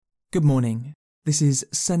Good morning. This is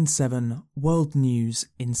Send 7 World News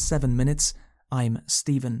in 7 minutes. I'm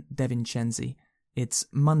Stephen DeVincenzi. It's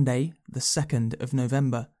Monday, the 2nd of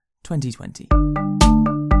November, 2020.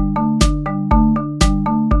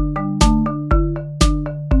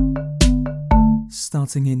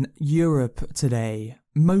 Starting in Europe today,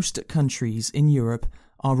 most countries in Europe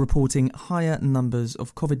are reporting higher numbers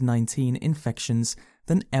of COVID-19 infections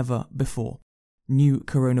than ever before. New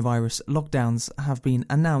coronavirus lockdowns have been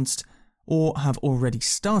announced or have already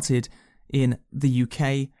started in the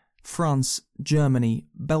UK, France, Germany,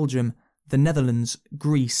 Belgium, the Netherlands,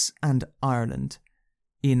 Greece and Ireland.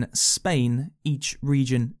 In Spain, each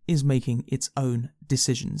region is making its own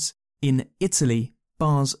decisions. In Italy,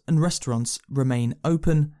 bars and restaurants remain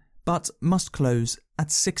open but must close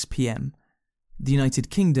at 6 p.m. The United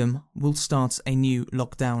Kingdom will start a new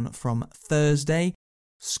lockdown from Thursday.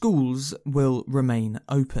 Schools will remain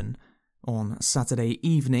open. On Saturday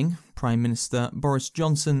evening, Prime Minister Boris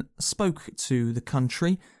Johnson spoke to the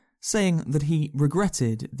country, saying that he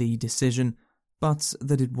regretted the decision, but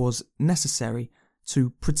that it was necessary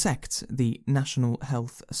to protect the National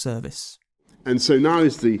Health Service. And so now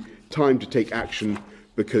is the time to take action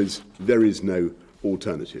because there is no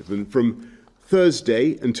alternative. And from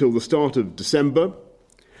Thursday until the start of December,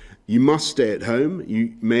 you must stay at home.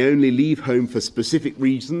 You may only leave home for specific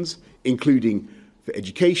reasons, including for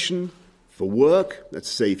education, for work, let's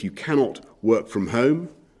say if you cannot work from home,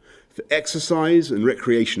 for exercise and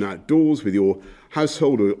recreation outdoors with your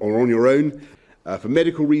household or on your own, for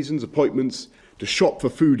medical reasons, appointments, to shop for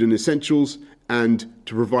food and essentials, and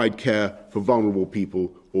to provide care for vulnerable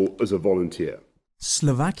people or as a volunteer.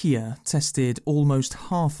 Slovakia tested almost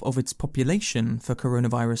half of its population for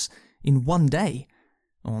coronavirus in one day.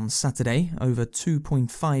 On Saturday, over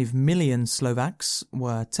 2.5 million Slovaks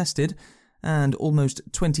were tested and almost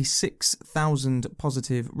 26,000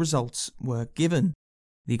 positive results were given.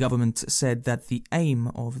 The government said that the aim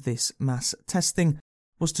of this mass testing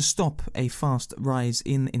was to stop a fast rise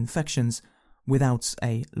in infections without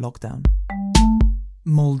a lockdown.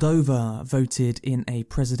 Moldova voted in a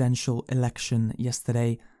presidential election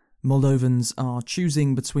yesterday. Moldovans are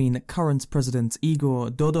choosing between current President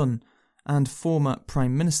Igor Dodon and former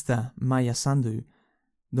Prime Minister Maia Sandu.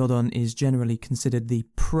 Dodon is generally considered the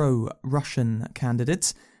pro-Russian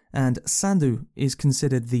candidate, and Sandu is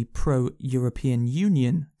considered the pro-European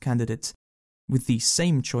Union candidate. With the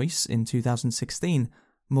same choice in 2016,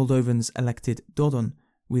 Moldovans elected Dodon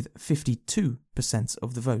with 52%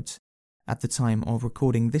 of the vote. At the time of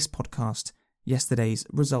recording this podcast, yesterday's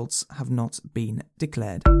results have not been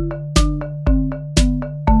declared.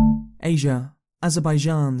 Asia.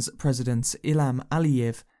 Azerbaijan's President Ilham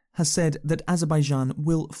Aliyev has said that Azerbaijan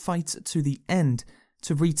will fight to the end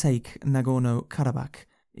to retake Nagorno-Karabakh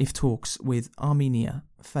if talks with Armenia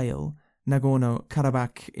fail.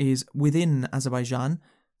 Nagorno-Karabakh is within Azerbaijan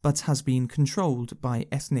but has been controlled by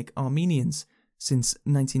ethnic Armenians since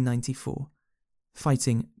 1994.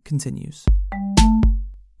 Fighting continues.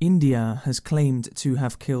 India has claimed to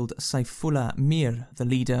have killed Saifullah Mir, the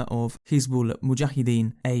leader of Hizbul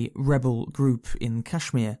Mujahideen, a rebel group in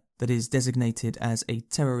Kashmir that is designated as a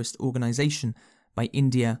terrorist organisation by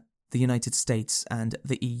India, the United States and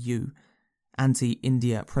the EU.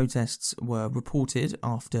 Anti-India protests were reported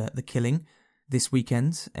after the killing. This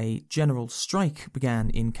weekend, a general strike began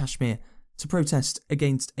in Kashmir to protest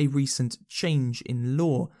against a recent change in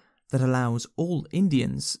law that allows all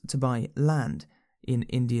Indians to buy land in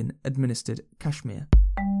Indian-administered Kashmir.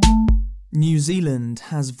 New Zealand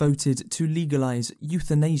has voted to legalise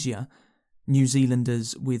euthanasia. New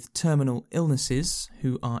Zealanders with terminal illnesses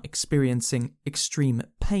who are experiencing extreme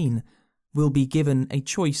pain will be given a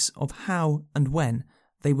choice of how and when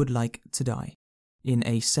they would like to die. In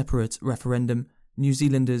a separate referendum, New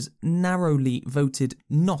Zealanders narrowly voted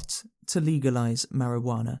not to legalise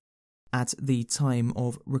marijuana. At the time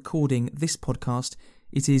of recording this podcast,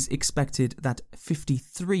 it is expected that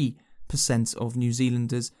 53% of New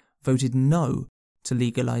Zealanders voted no to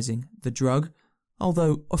legalising the drug,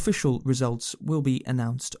 although official results will be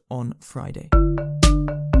announced on Friday.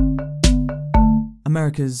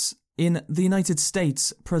 America's. In the United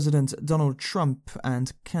States, President Donald Trump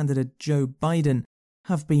and candidate Joe Biden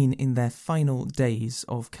have been in their final days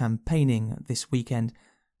of campaigning this weekend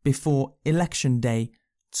before Election Day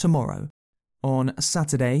tomorrow. On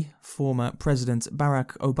Saturday, former President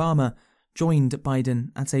Barack Obama joined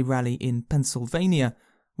Biden at a rally in Pennsylvania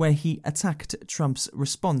where he attacked Trump's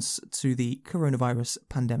response to the coronavirus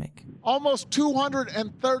pandemic. Almost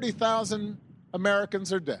 230,000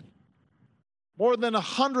 Americans are dead. More than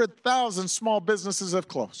 100,000 small businesses have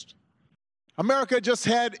closed. America just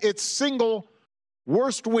had its single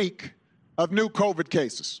worst week of new COVID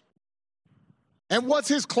cases. And what's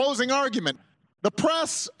his closing argument? The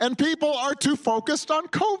press and people are too focused on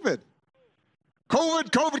COVID.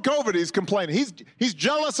 COVID, he's complaining. He's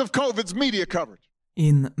jealous of COVID's media coverage.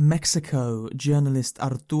 In Mexico, journalist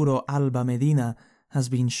Arturo Alba Medina has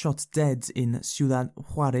been shot dead in Ciudad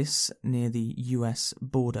Juarez near the US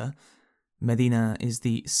border. Medina is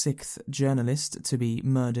the 6th journalist to be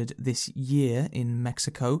murdered this year in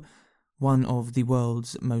Mexico, one of the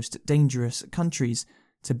world's most dangerous countries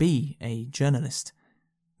to be a journalist.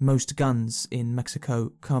 Most guns in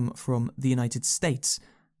Mexico come from the United States,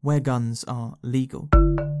 where guns are legal.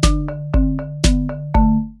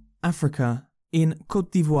 Africa. In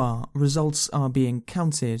Côte d'Ivoire, results are being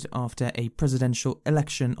counted after a presidential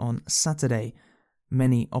election on Saturday.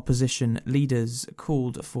 Many opposition leaders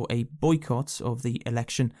called for a boycott of the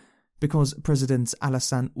election because President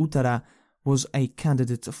Alassane Ouattara was a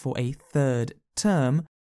candidate for a third term,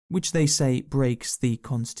 which they say breaks the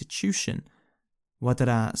constitution.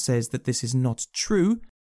 Ouattara says that this is not true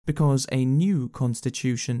because a new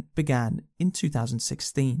constitution began in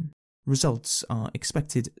 2016. Results are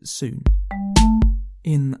expected soon.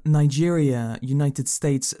 In Nigeria, United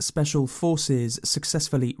States Special Forces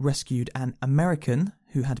successfully rescued an American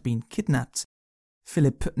who had been kidnapped.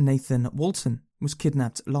 Philip Nathan Walton was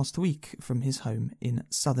kidnapped last week from his home in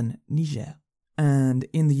southern Niger. And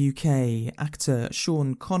in the UK, actor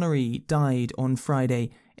Sean Connery died on Friday,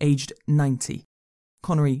 aged 90.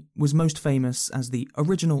 Connery was most famous as the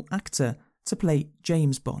original actor to play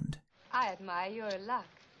James Bond. I admire your luck,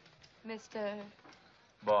 Mr.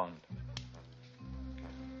 Bond.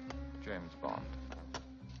 James Bond.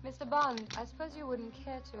 Mr. Bond, I suppose you wouldn't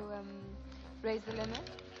care to, raise the limit?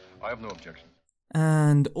 I have no objection.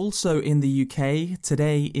 And also in the UK,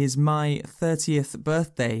 today is my 30th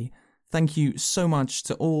birthday. Thank you so much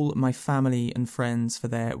to all my family and friends for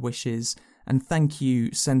their wishes. And thank you,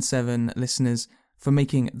 Sen7 listeners, for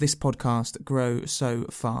making this podcast grow so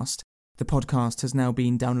fast. The podcast has now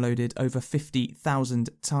been downloaded over 50,000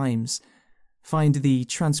 times. Find the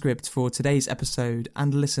transcript for today's episode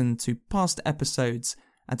and listen to past episodes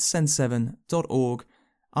at sen7.org.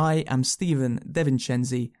 I am Stephen De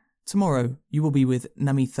Vincenzi. Tomorrow you will be with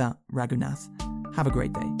Namitha Raghunath. Have a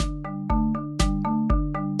great day.